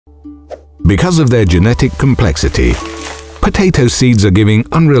Because of their genetic complexity, potato seeds are giving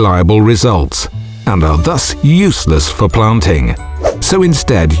unreliable results and are thus useless for planting. So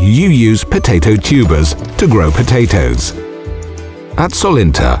instead, you use potato tubers to grow potatoes. At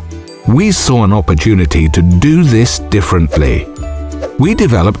Solynta, we saw an opportunity to do this differently. We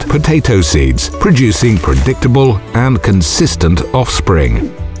developed potato seeds, producing predictable and consistent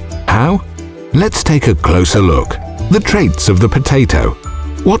offspring. How? Let's take a closer look. The traits of the potato.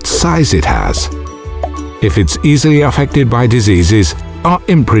 What size it has. If it's easily affected by diseases, are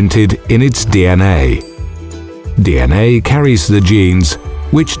imprinted in its DNA. DNA carries the genes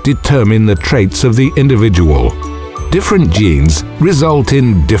which determine the traits of the individual. Different genes result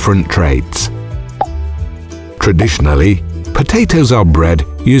in different traits. Traditionally, potatoes are bred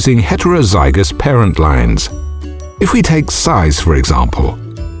using heterozygous parent lines. If we take size, for example,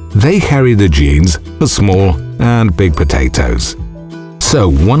 they carry the genes for small and big potatoes. So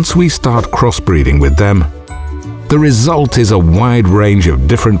once we start crossbreeding with them, the result is a wide range of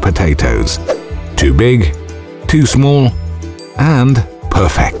different potatoes. Too big, too small, and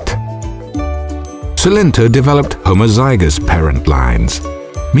perfect. Solynta developed homozygous parent lines,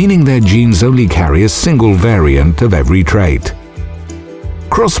 meaning their genes only carry a single variant of every trait.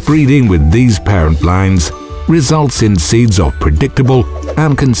 Crossbreeding with these parent lines results in seeds of predictable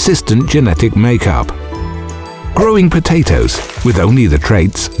and consistent genetic makeup, growing potatoes with only the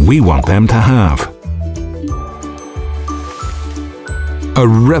traits we want them to have. A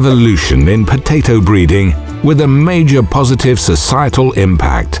revolution in potato breeding with a major positive societal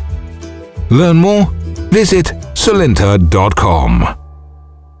impact. Learn more? Visit solynta.com.